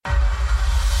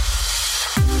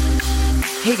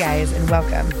Hey guys, and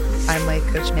welcome. I'm Life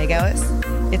Coach Meg Ellis.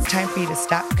 It's time for you to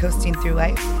stop coasting through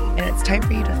life, and it's time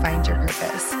for you to find your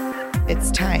purpose.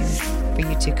 It's time for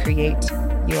you to create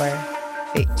your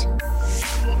fate.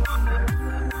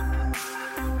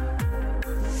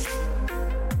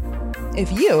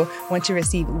 If you want to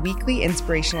receive weekly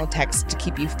inspirational texts to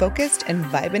keep you focused and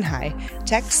vibing high,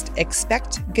 text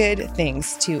Expect Good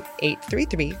Things to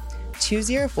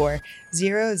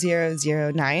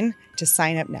 833-204-0009 to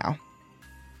sign up now.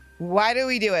 Why do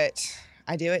we do it?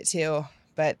 I do it too,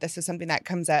 but this is something that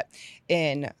comes up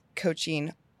in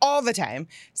coaching all the time.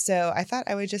 So I thought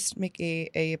I would just make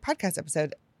a podcast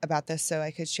episode about this so I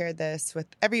could share this with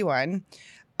everyone.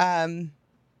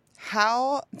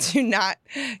 How to not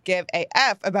give a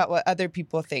F about what other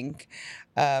people think.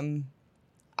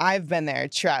 I've been there,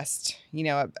 trust,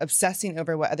 obsessing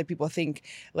over what other people think,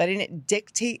 letting it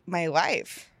dictate my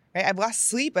life, right? I've lost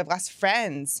sleep. I've lost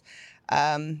friends.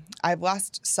 I've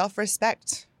lost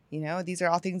self-respect. These are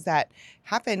all things that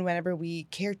happen whenever we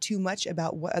care too much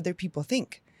about what other people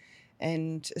think.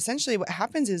 And essentially what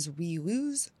happens is we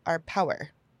lose our power.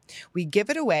 We give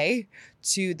it away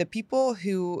to the people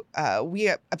who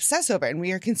we obsess over and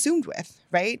we are consumed with,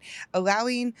 right?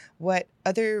 Allowing what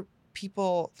other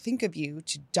people think of you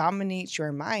to dominate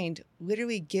your mind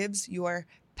literally gives your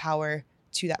power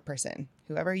to that person.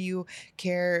 Whoever you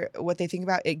care what they think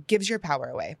about, it gives your power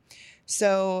away.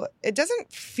 So it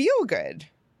doesn't feel good.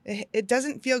 It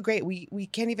doesn't feel great. We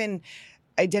can't even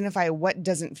identify what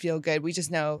doesn't feel good. We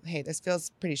just know, hey, this feels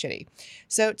pretty shitty.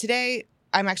 So today,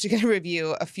 I'm actually going to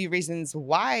review a few reasons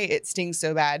why it stings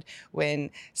so bad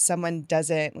when someone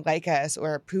doesn't like us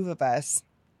or approve of us.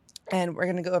 And we're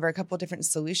going to go over a couple different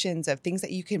solutions of things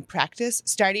that you can practice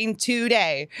starting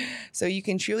today. So you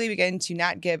can truly begin to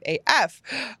not give a F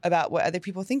about what other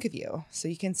people think of you. So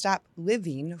you can stop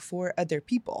living for other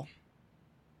people.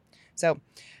 So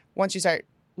once you start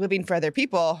living for other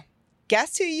people,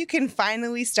 guess who you can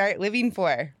finally start living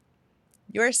for?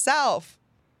 Yourself.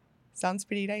 Sounds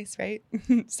pretty nice, right?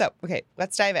 So, okay,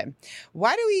 let's dive in.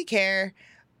 Why do we care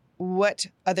what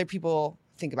other people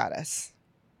think about us?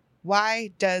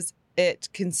 Why does it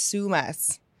consume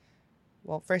us?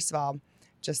 Well, first of all,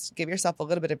 just give yourself a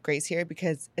little bit of grace here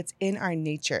because it's in our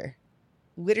nature.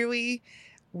 Literally,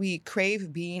 we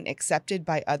crave being accepted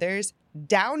by others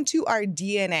down to our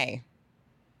DNA.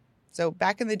 So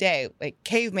back in the day, like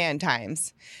caveman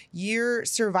times, your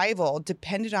survival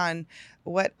depended on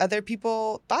what other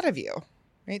people thought of you,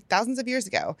 right? Thousands of years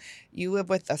ago, you live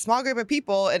with a small group of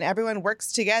people and everyone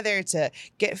works together to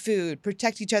get food,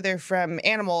 protect each other from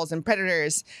animals and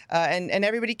predators, and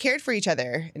everybody cared for each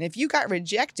other. And if you got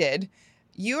rejected,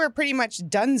 you were pretty much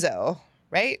donezo,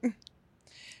 right?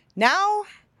 Now,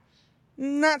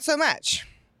 not so much.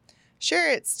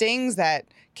 Sure, it stings that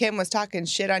Kim was talking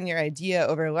shit on your idea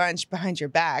over lunch behind your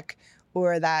back,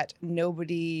 or that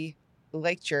nobody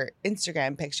liked your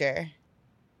Instagram picture.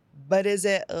 But is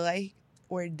it life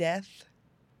or death?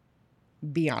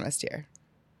 Be honest here.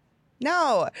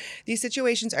 No, these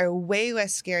situations are way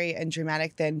less scary and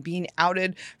dramatic than being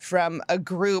outed from a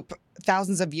group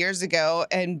thousands of years ago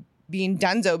and being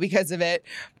donezo because of it.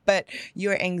 But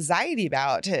your anxiety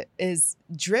about it is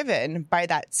driven by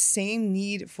that same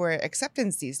need for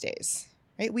acceptance these days,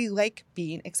 right? We like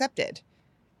being accepted.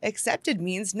 Accepted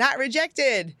means not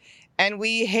rejected. And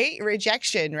we hate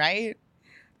rejection, right?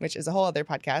 Which is a whole other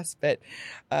podcast, but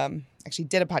actually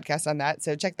did a podcast on that.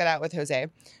 So check that out with Jose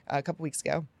a couple weeks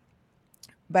ago.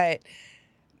 But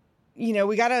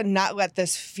we got to not let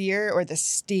this fear or the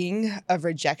sting of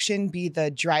rejection be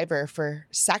the driver for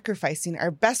sacrificing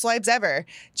our best lives ever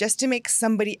just to make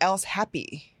somebody else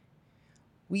happy.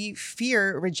 We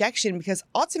fear rejection because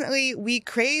ultimately we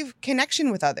crave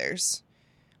connection with others.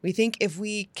 We think if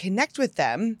we connect with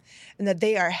them and that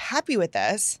they are happy with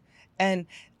us and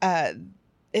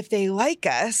if they like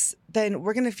us, then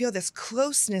we're going to feel this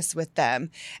closeness with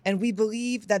them. And we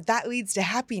believe that that leads to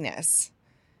happiness.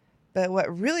 But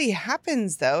what really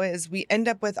happens, though, is we end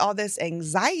up with all this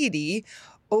anxiety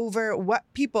over what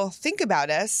people think about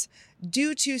us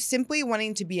due to simply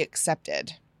wanting to be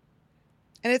accepted.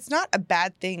 And it's not a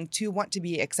bad thing to want to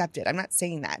be accepted. I'm not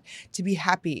saying that. To be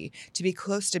happy, to be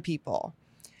close to people.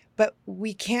 But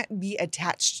we can't be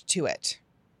attached to it.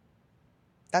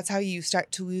 That's how you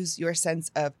start to lose your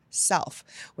sense of self.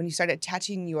 When you start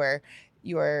attaching your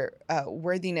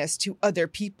worthiness to other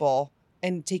people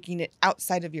and taking it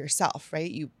outside of yourself, right?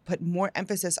 You put more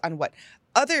emphasis on what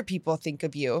other people think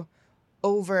of you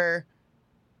over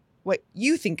what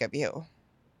you think of you.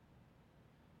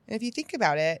 And if you think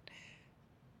about it,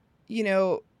 you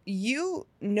know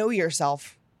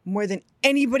yourself more than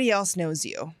anybody else knows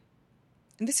you.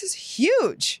 And this is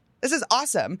huge. This is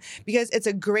awesome because it's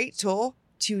a great tool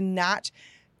to not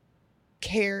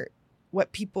care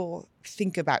what people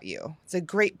think about you. It's a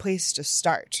great place to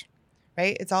start,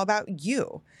 right? It's all about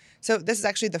you. So this is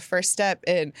actually the first step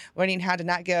in learning how to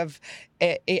not give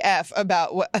a F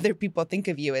about what other people think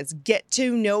of you, is get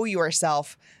to know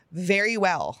yourself very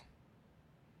well.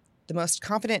 The most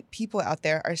confident people out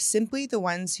there are simply the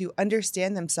ones who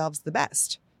understand themselves the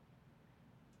best.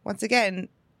 Once again,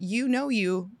 you know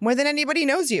you more than anybody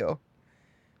knows you,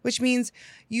 which means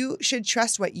you should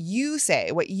trust what you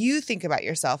say, what you think about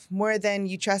yourself, more than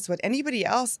you trust what anybody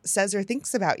else says or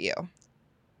thinks about you.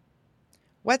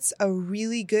 What's a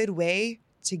really good way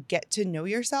to get to know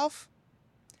yourself?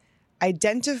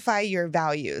 Identify your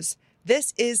values.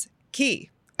 This is key.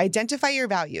 Identify your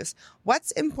values. What's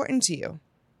important to you?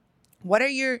 What are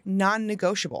your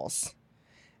non-negotiables?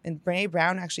 And Brené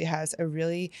Brown actually has a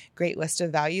really great list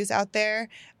of values out there.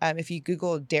 If you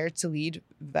Google Dare to Lead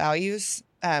values,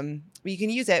 you can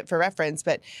use it for reference,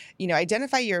 but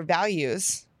identify your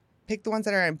values, pick the ones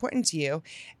that are important to you,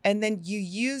 and then you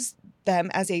use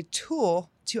them as a tool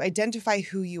to identify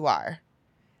who you are.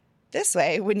 This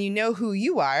way, when you know who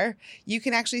you are, you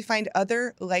can actually find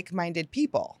other like-minded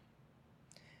people.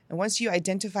 And once you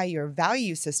identify your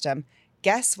value system,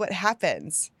 guess what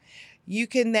happens? You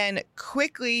can then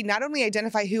quickly not only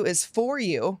identify who is for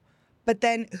you, but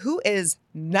then who is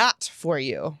not for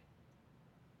you.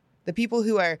 The people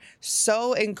who are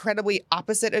so incredibly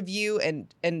opposite of you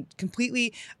and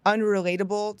completely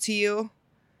unrelatable to you,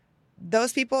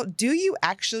 those people, do you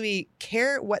actually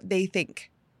care what they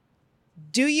think?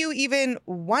 Do you even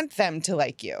want them to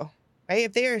like you, right?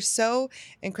 If they are so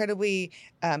incredibly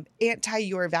anti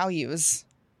your values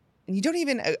and you don't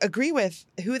even agree with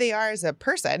who they are as a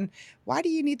person, why do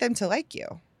you need them to like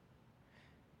you,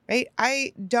 right?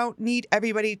 I don't need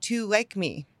everybody to like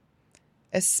me,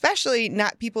 especially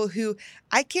not people who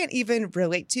I can't even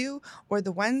relate to, or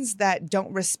the ones that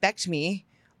don't respect me,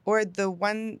 or the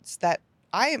ones that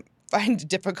I find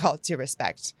difficult to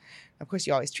respect. Of course,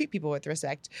 you always treat people with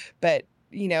respect, but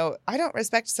I don't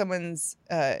respect someone's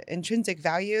intrinsic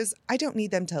values. I don't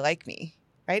need them to like me,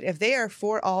 right? If they are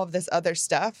for all of this other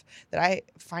stuff that I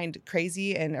find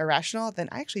crazy and irrational, then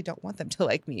I actually don't want them to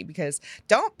like me, because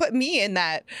don't put me in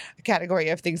that category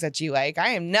of things that you like.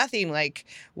 I am nothing like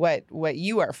what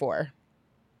you are for,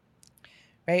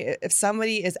 right? If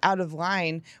somebody is out of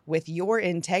line with your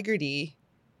integrity,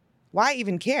 why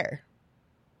even care?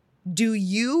 Do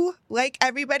you like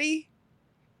everybody?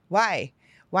 Why?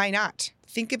 Why not?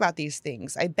 Think about these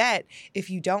things. I bet if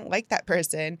you don't like that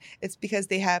person, it's because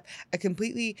they have a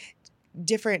completely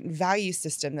different value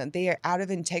system, that they are out of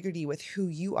integrity with who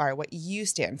you are, what you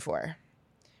stand for,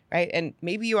 right? And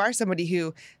maybe you are somebody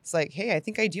who is like, hey, I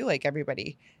think I do like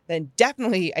everybody. Then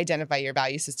definitely identify your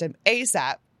value system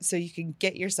ASAP so you can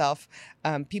get yourself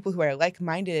people who are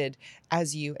like-minded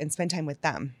as you and spend time with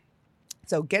them.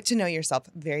 So get to know yourself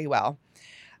very well.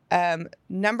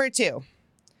 Number 2,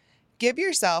 give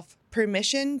yourself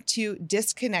permission to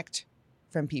disconnect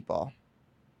from people.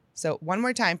 So one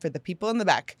more time for the people in the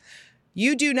back.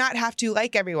 You do not have to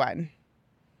like everyone.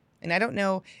 And I don't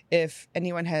know if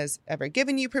anyone has ever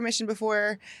given you permission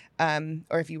before,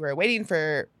 or if you were waiting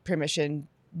for permission,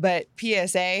 but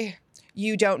PSA,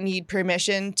 you don't need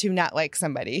permission to not like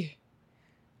somebody.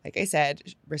 Like I said,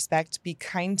 respect, be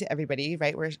kind to everybody,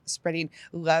 right? We're spreading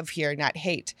love here, not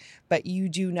hate, but you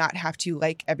do not have to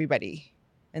like everybody.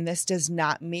 And this does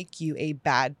not make you a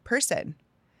bad person.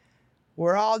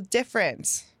 We're all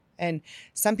different. And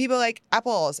some people like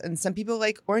apples and some people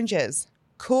like oranges.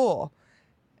 Cool.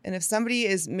 And if somebody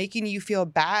is making you feel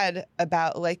bad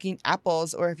about liking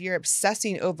apples, or if you're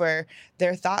obsessing over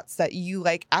their thoughts that you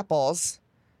like apples,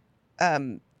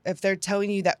 if they're telling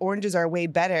you that oranges are way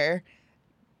better,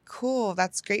 cool,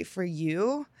 that's great for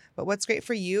you. But what's great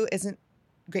for you isn't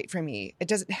great for me. It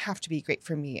doesn't have to be great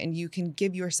for me. And you can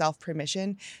give yourself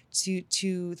permission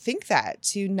to think that,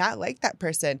 to not like that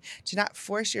person, to not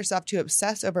force yourself to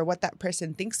obsess over what that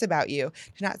person thinks about you,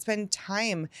 to not spend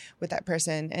time with that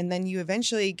person. And then you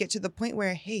eventually get to the point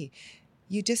where, hey,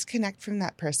 you disconnect from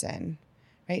that person,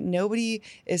 right? Nobody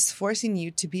is forcing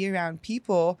you to be around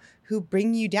people who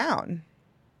bring you down.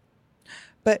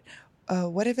 But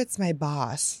what if it's my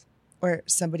boss, or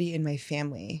somebody in my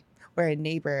family, or a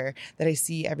neighbor that I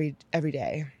see every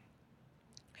day?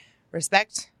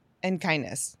 Respect and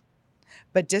kindness,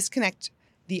 but disconnect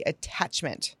the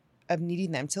attachment of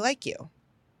needing them to like you.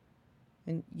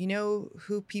 And you know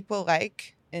who people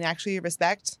like and actually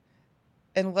respect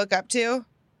and look up to?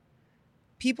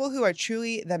 People who are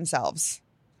truly themselves,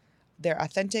 their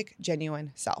authentic,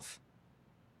 genuine self.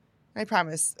 I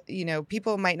promise,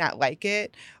 people might not like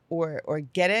it or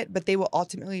get it, but they will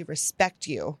ultimately respect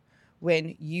you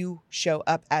when you show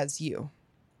up as you.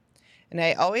 And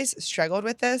I always struggled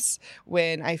with this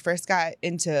when I first got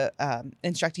into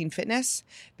instructing fitness,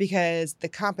 because the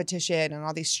competition and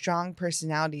all these strong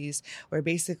personalities were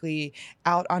basically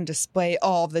out on display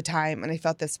all the time. And I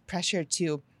felt this pressure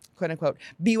to, quote unquote,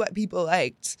 be what people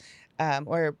liked,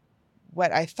 or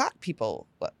what I thought people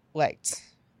liked,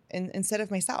 instead of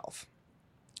myself.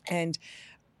 And,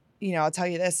 I'll tell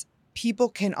you this, people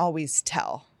can always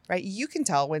tell. Right? You can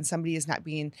tell when somebody is not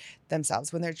being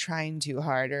themselves, when they're trying too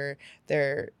hard, or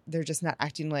they're just not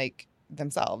acting like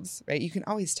themselves, right? You can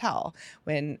always tell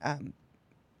when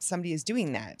somebody is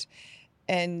doing that.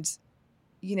 And,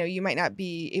 you might not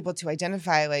be able to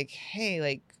identify like, hey,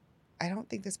 like, I don't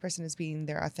think this person is being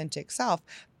their authentic self,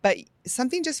 but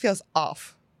something just feels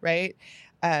off, right?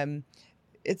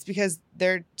 It's because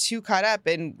they're too caught up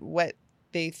in what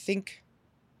they think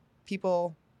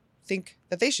people think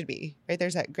that they should be, right?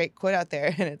 There's that great quote out there,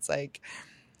 and it's like,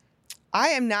 I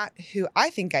am not who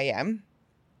I think I am.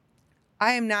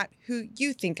 I am not who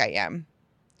you think I am.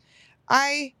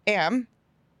 I am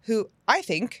who I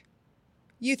think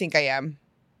you think I am.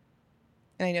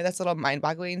 And I know that's a little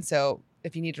mind-boggling, so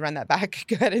if you need to run that back,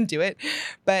 go ahead and do it.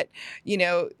 But,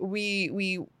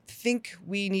 we think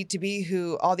we need to be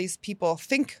who all these people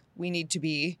think we need to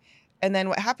be. And then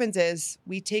what happens is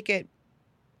we take it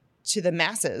to the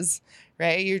masses,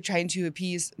 right? You're trying to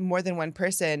appease more than one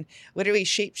person, literally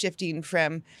shape-shifting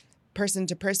from person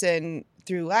to person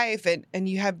through life, and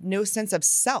you have no sense of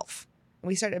self. And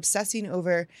we start obsessing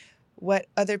over what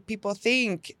other people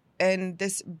think. And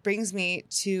this brings me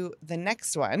to the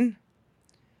next one,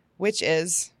 which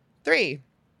is 3.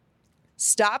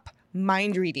 Stop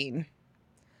mind reading.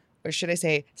 Or should I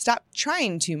say, stop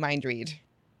trying to mind read.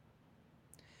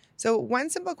 So one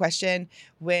simple question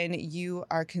when you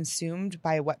are consumed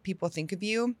by what people think of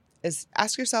you is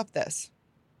ask yourself this: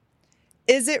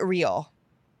 is it real?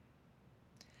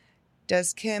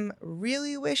 Does Kim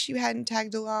really wish you hadn't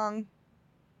tagged along?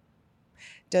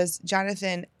 Does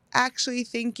Jonathan actually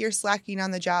think you're slacking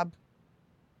on the job?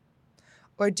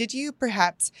 Or did you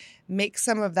perhaps make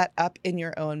some of that up in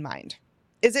your own mind?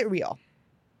 Is it real?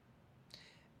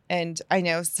 And I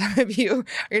know some of you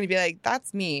are going to be like,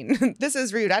 that's mean. This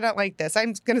is rude. I don't like this.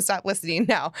 I'm going to stop listening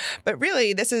now. But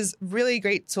really, this is really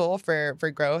great tool for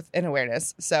growth and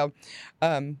awareness. So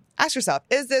ask yourself,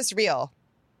 is this real?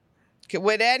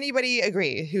 Would anybody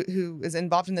agree who is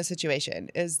involved in this situation?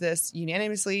 Is this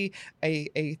unanimously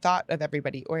a thought of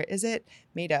everybody? Or is it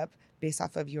made up based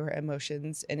off of your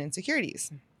emotions and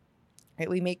insecurities? Right?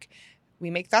 We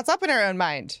make thoughts up in our own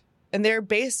mind, and they're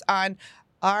based on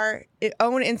our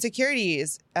own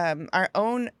insecurities. Our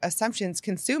own assumptions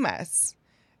consume us.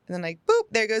 And then boop,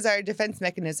 there goes our defense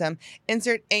mechanism.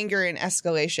 Insert anger and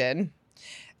escalation.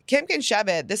 Kim can shove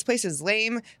it. This place is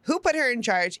lame. Who put her in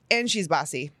charge? And she's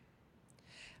bossy.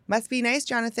 Must be nice,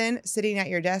 Jonathan, sitting at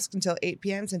your desk until 8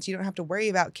 p.m. since you don't have to worry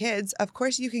about kids. Of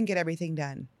course you can get everything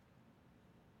done.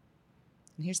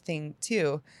 And here's the thing,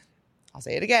 too. I'll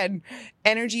say it again.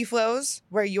 Energy flows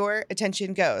where your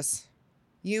attention goes.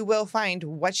 You will find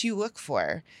what you look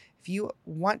for. If you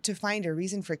want to find a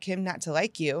reason for Kim not to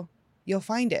like you, you'll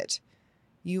find it.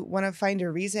 You want to find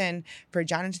a reason for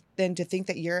Jonathan to think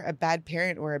that you're a bad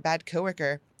parent or a bad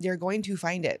coworker, you're going to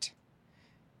find it.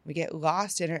 We get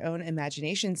lost in our own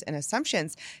imaginations and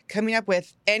assumptions, coming up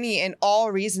with any and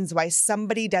all reasons why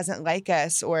somebody doesn't like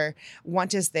us or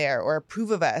want us there or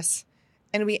approve of us.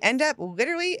 And we end up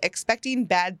literally expecting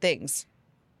bad things.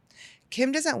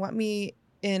 Kim doesn't want me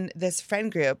in this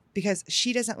friend group because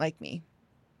she doesn't like me.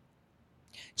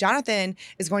 Jonathan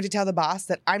is going to tell the boss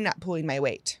that I'm not pulling my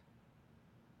weight.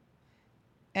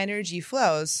 Energy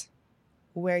flows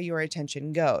where your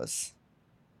attention goes.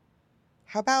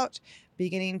 How about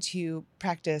beginning to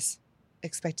practice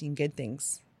expecting good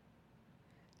things?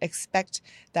 Expect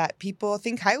that people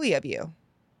think highly of you.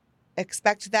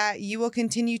 Expect that you will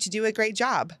continue to do a great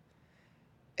job.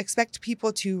 Expect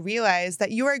people to realize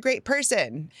that you are a great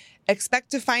person.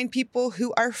 Expect to find people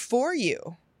who are for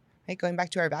you, right? Going back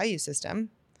to our value system,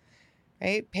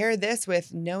 right? Pair this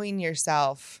with knowing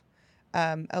yourself,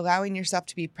 allowing yourself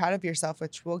to be proud of yourself,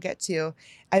 which we'll get to.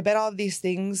 I bet all of these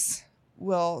things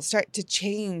will start to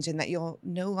change and that you'll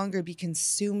no longer be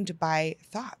consumed by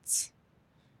thoughts.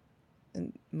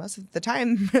 And most of the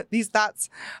time, these thoughts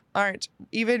aren't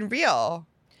even real.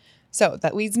 So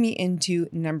that leads me into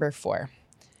number 4.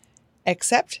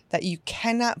 Accept that you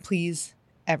cannot please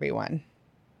everyone.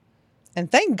 And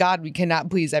thank God we cannot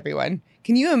please everyone.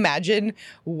 Can you imagine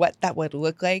what that would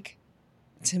look like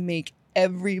to make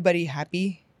everybody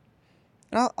happy?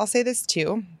 And I'll say this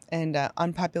too, and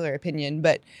unpopular opinion,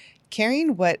 but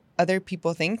caring what other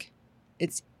people think,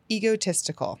 it's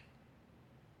egotistical.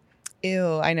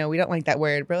 Ew, I know we don't like that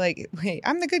word. We're like, hey,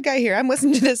 I'm the good guy here. I'm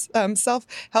listening to this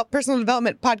self-help personal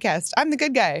development podcast. I'm the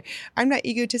good guy. I'm not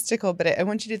egotistical, but I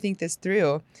want you to think this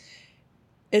through.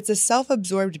 It's a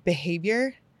self-absorbed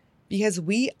behavior because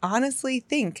we honestly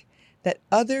think that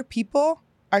other people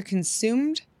are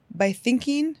consumed by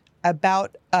thinking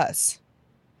about us.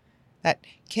 That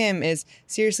Kim is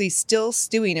seriously still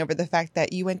stewing over the fact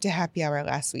that you went to happy hour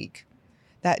last week.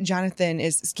 That Jonathan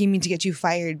is scheming to get you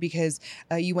fired because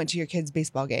you went to your kid's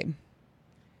baseball game.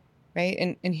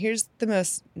 Right? And here's the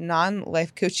most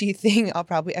non-life coachy thing I'll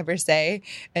probably ever say.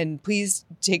 And please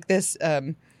take this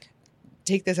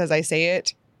as I say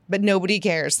it, but nobody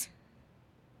cares.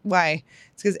 Why?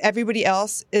 It's because everybody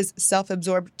else is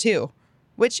self-absorbed too,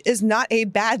 which is not a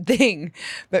bad thing.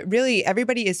 But really,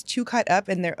 everybody is too caught up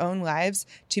in their own lives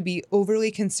to be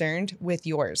overly concerned with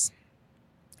yours.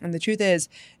 And the truth is,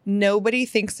 nobody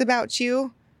thinks about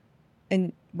you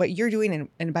and what you're doing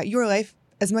and about your life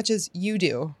as much as you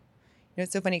do. You know,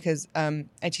 it's so funny because I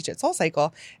teach at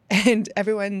SoulCycle, and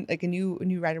everyone, like a new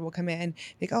writer will come in,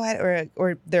 like,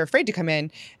 or they're afraid to come in.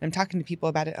 And I'm talking to people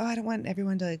about it. Oh, I don't want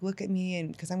everyone to like look at me,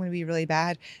 and because I'm going to be really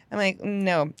bad. I'm like,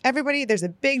 no, everybody. There's a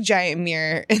big giant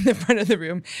mirror in the front of the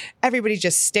room. Everybody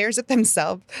just stares at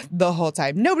themselves the whole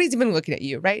time. Nobody's even looking at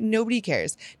you, right? Nobody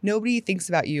cares. Nobody thinks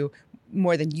about you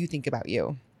more than you think about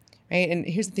you, right? And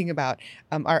here's the thing about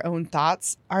our own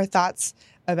thoughts. Our thoughts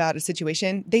about a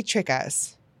situation, they trick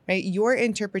us. Right? Your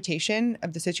interpretation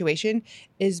of the situation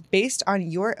is based on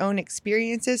your own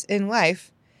experiences in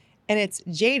life, and it's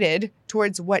jaded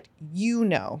towards what you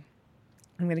know.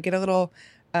 I'm going to get a little,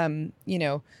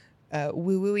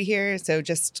 woo-woo-y here, so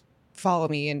just follow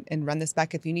me and run this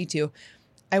back if you need to.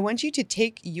 I want you to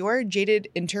take your jaded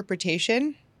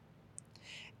interpretation,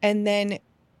 and then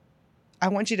I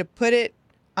want you to put it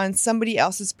on somebody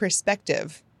else's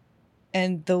perspective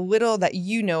and the little that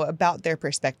you know about their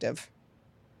perspective.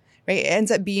 Right? It ends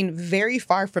up being very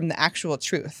far from the actual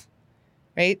truth,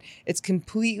 right? It's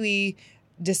completely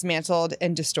dismantled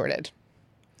and distorted.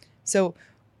 So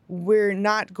we're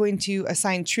not going to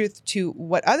assign truth to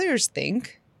what others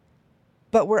think,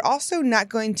 but we're also not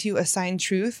going to assign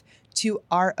truth to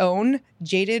our own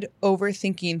jaded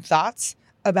overthinking thoughts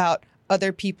about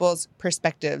other people's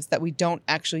perspectives that we don't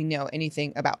actually know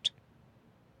anything about.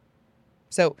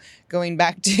 So going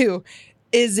back to,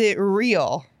 is it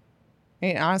real?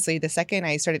 And honestly, the second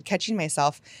I started catching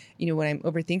myself, when I'm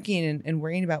overthinking and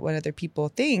worrying about what other people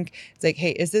think, it's like, hey,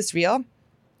 is this real?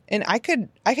 And I could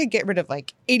get rid of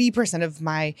like 80% of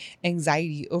my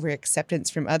anxiety over acceptance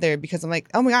from other, because I'm like,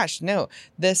 oh my gosh, no,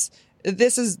 these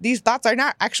thoughts are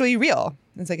not actually real.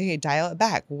 It's like, okay, dial it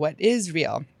back. What is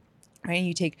real? Right? And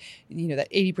you take,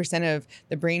 that 80% of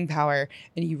the brain power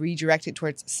and you redirect it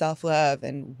towards self-love,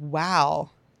 and wow,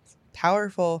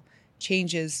 powerful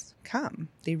changes come.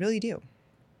 They really do.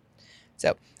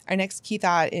 So our next key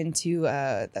thought into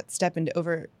that step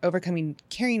into overcoming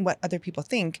caring what other people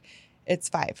think, it's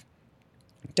 5.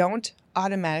 Don't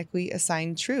automatically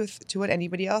assign truth to what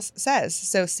anybody else says.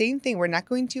 So same thing. We're not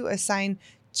going to assign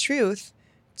truth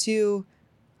to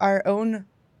our own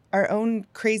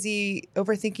crazy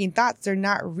overthinking thoughts. They're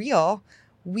not real.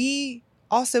 We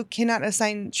also cannot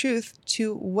assign truth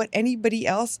to what anybody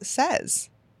else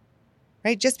says.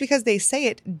 Right? Just because they say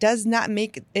it does not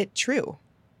make it true.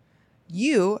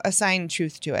 You assign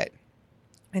truth to it.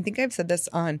 I think I've said this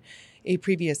on a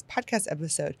previous podcast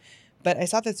episode, but I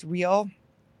saw this reel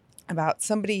about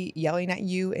somebody yelling at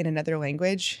you in another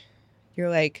language. You're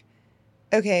like,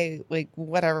 okay, like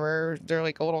whatever. They're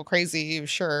like a little crazy,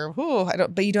 sure. Ooh,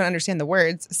 but you don't understand the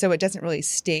words, so it doesn't really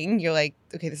sting. You're like,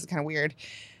 okay, this is kind of weird.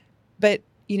 But,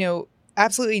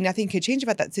 absolutely nothing could change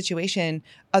about that situation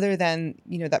other than,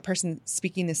 that person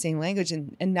speaking the same language.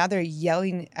 And now they're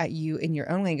yelling at you in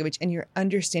your own language and you're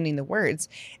understanding the words.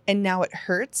 And now it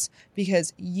hurts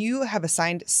because you have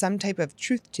assigned some type of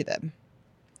truth to them,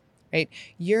 right?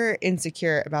 You're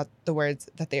insecure about the words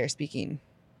that they are speaking.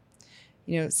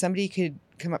 Somebody could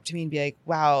come up to me and be like,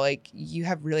 wow, like you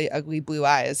have really ugly blue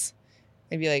eyes.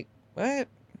 I'd be like, what?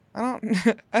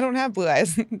 I don't have blue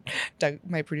eyes. Doug,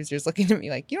 my producer, is looking at me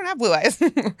like, you don't have blue eyes.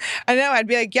 I know. I'd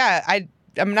be like, yeah,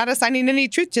 I'm not assigning any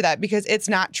truth to that because it's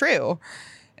not true.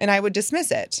 And I would dismiss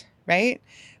it. Right.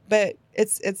 But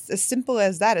it's as simple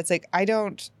as that. It's like,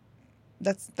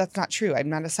 that's not true. I'm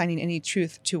not assigning any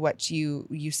truth to what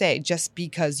you say just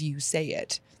because you say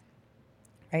it.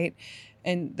 Right.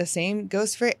 And the same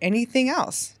goes for anything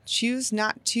else. Choose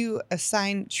not to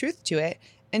assign truth to it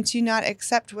and to not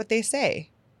accept what they say.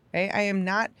 Right? I am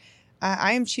not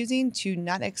I am choosing to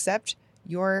not accept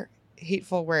your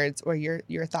hateful words or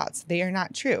your thoughts. They are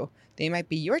not true. They might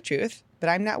be your truth, but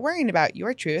I'm not worrying about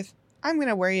your truth. I'm going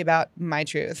to worry about my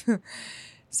truth.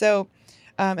 So,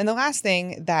 and the last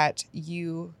thing that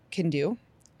you can do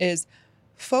is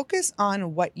focus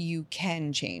on what you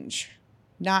can change,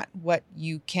 not what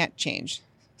you can't change.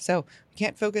 So we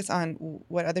can't focus on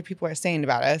what other people are saying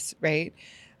about us, right?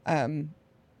 And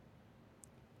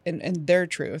their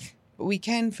truth. But we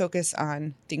can focus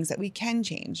on things that we can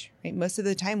change, right? Most of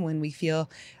the time when we feel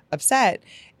upset,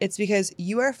 it's because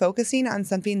you are focusing on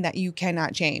something that you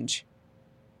cannot change.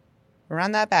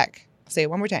 Run that back. I'll say it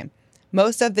one more time.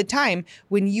 Most of the time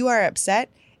when you are upset,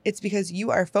 it's because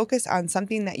you are focused on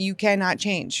something that you cannot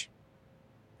change.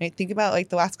 Right? Think about like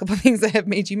the last couple of things that have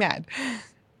made you mad.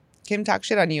 Kim talks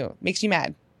shit on you, makes you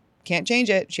mad. Can't change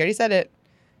it. She already said it.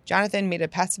 Jonathan made a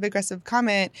passive-aggressive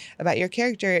comment about your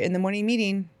character in the morning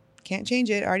meeting. Can't change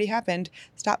it. Already happened.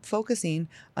 Stop focusing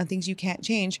on things you can't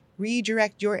change.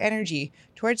 Redirect your energy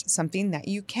towards something that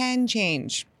you can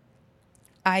change.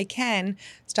 I can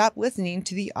stop listening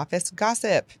to the office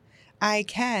gossip. I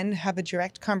can have a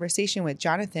direct conversation with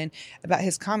Jonathan about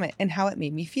his comment and how it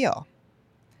made me feel.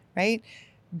 Right?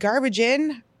 Garbage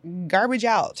in, garbage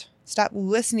out. Stop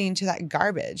listening to that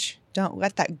garbage. Don't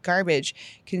let that garbage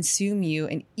consume you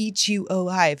and eat you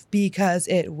alive, because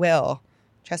it will.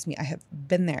 Trust me, I have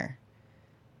been there.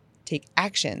 Take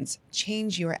actions.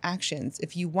 Change your actions.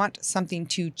 If you want something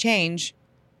to change,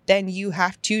 then you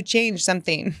have to change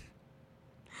something.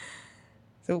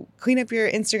 So clean up your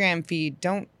Instagram feed.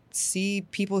 Don't see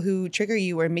people who trigger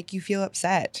you or make you feel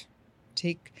upset.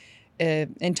 Take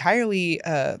entirely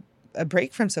a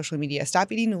break from social media.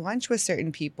 Stop eating lunch with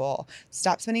certain people.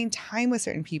 Stop spending time with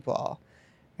certain people,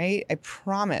 right? I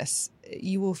promise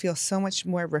you will feel so much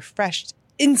more refreshed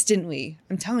instantly.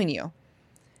 I'm telling you.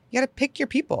 You got to pick your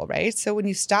people, right? So when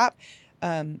you stop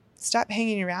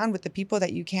hanging around with the people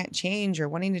that you can't change or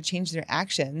wanting to change their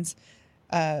actions,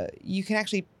 you can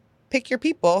actually pick your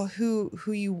people who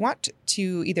you want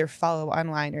to either follow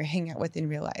online or hang out with in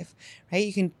real life, right?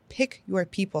 You can pick your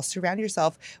people, surround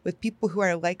yourself with people who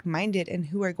are like-minded and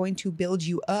who are going to build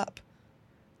you up.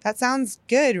 That sounds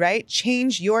good, right?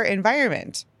 Change your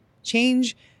environment.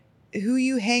 Change who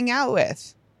you hang out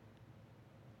with.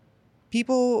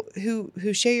 People who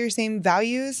share your same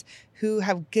values, who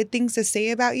have good things to say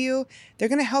about you, they're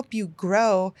going to help you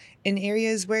grow in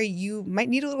areas where you might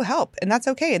need a little help. And that's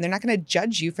okay. And they're not going to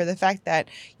judge you for the fact that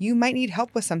you might need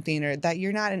help with something, or that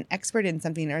you're not an expert in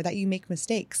something, or that you make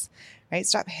mistakes, right?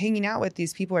 Stop hanging out with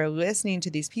these people or listening to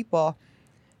these people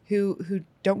who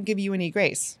don't give you any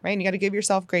grace, right? And you got to give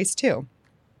yourself grace too.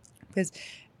 Because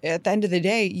at the end of the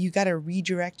day, you got to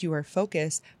redirect your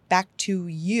focus back to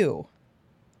you,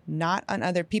 not on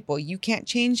other people. You can't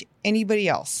change anybody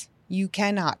else. You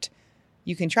cannot.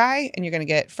 You can try, and you're going to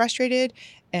get frustrated,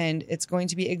 and it's going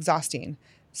to be exhausting.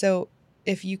 So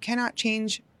if you cannot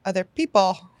change other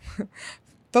people,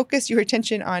 focus your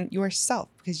attention on yourself,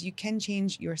 because you can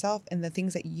change yourself and the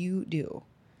things that you do.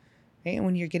 Right? And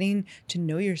when you're getting to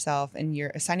know yourself and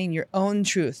you're assigning your own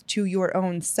truth to your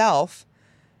own self,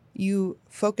 you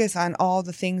focus on all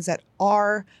the things that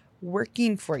are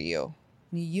working for you.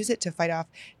 And you use it to fight off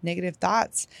negative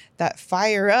thoughts that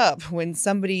fire up when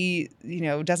somebody,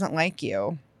 doesn't like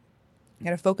you. You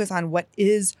got to focus on what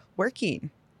is working.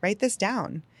 Write this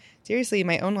down. Seriously,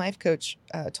 my own life coach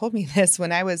told me this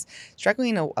when I was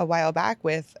struggling a while back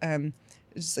with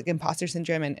just like imposter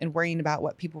syndrome and worrying about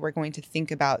what people were going to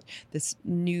think about this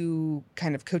new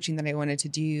kind of coaching that I wanted to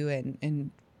do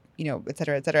and et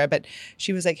cetera, et cetera. But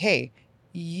she was like, hey,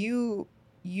 you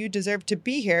deserve to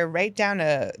be here. Write down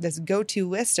this go-to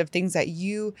list of things that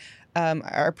you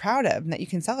are proud of and that you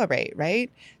can celebrate,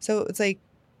 right? So it's like,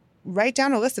 write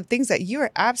down a list of things that you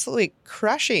are absolutely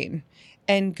crushing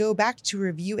and go back to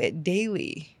review it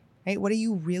daily, right? What are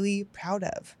you really proud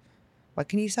of? What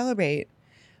can you celebrate?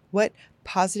 What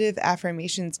positive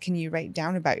affirmations can you write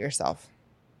down about yourself?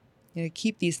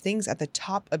 Keep these things at the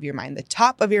top of your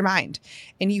mind,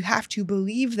 and you have to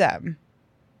believe them.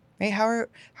 Right? How are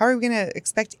we going to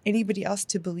expect anybody else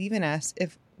to believe in us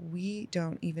if we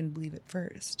don't even believe it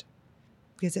first?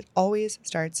 Because it always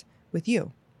starts with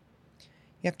you.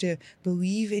 You have to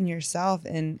believe in yourself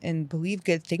and believe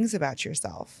good things about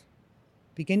yourself.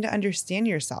 Begin to understand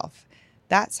yourself.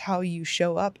 That's how you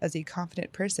show up as a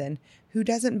confident person who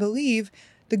doesn't believe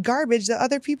the garbage that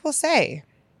other people say.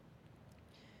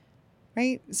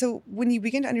 Right? So when you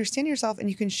begin to understand yourself and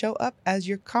you can show up as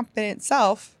your confident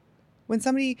self, when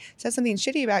somebody says something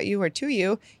shitty about you or to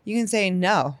you, you can say,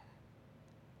 no,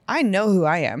 I know who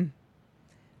I am.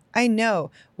 I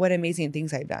know what amazing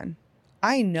things I've done.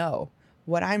 I know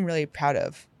what I'm really proud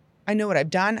of. I know what I've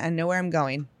done. I know where I'm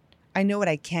going. I know what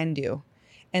I can do.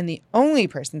 And the only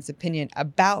person's opinion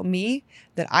about me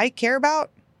that I care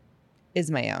about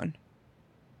is my own.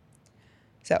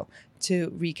 So,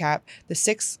 to recap, the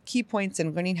 6 key points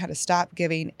in learning how to stop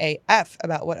giving a F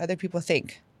about what other people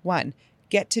think. 1,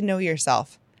 get to know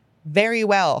yourself very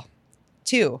well.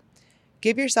 2,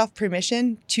 give yourself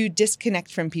permission to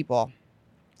disconnect from people.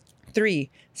 3,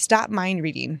 stop mind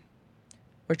reading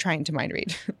or trying to mind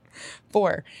read.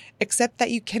 4, accept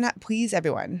that you cannot please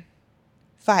everyone.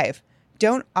 5,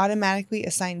 don't automatically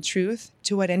assign truth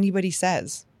to what anybody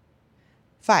says.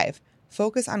 5,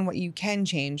 focus on what you can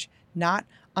change, not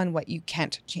on what you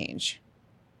can't change.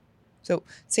 So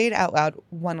say it out loud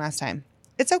one last time.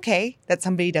 It's okay that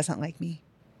somebody doesn't like me,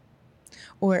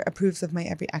 or approves of my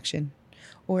every action,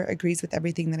 or agrees with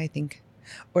everything that I think,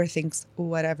 or thinks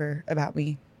whatever about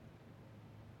me.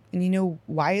 And you know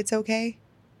why it's okay?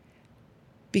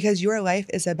 Because your life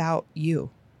is about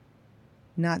you,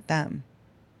 not them.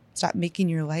 Stop making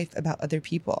your life about other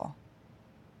people.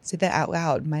 Say that out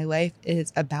loud. My life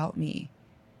is about me.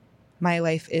 My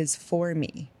life is for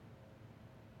me.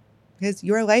 Because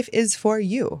your life is for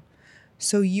you.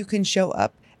 So you can show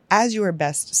up as your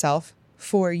best self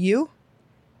for you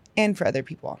and for other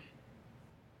people.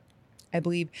 I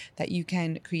believe that you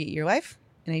can create your life,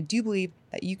 and I do believe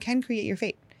that you can create your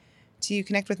fate. To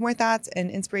connect with more thoughts and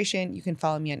inspiration, you can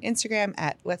follow me on Instagram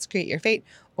at Let's Create Your Fate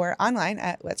or online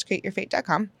at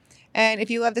letscreateyourfate.com. And if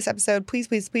you love this episode, please,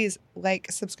 please, please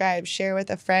like, subscribe, share with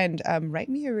a friend, write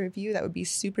me a review. That would be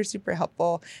super, super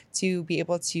helpful to be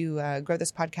able to grow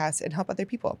this podcast and help other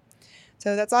people.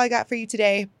 So that's all I got for you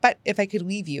today. But if I could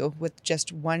leave you with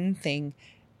just one thing,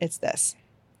 it's this.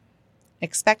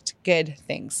 Expect good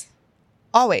things.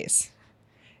 Always.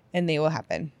 And they will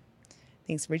happen.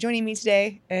 Thanks for joining me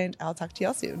today, and I'll talk to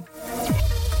y'all soon.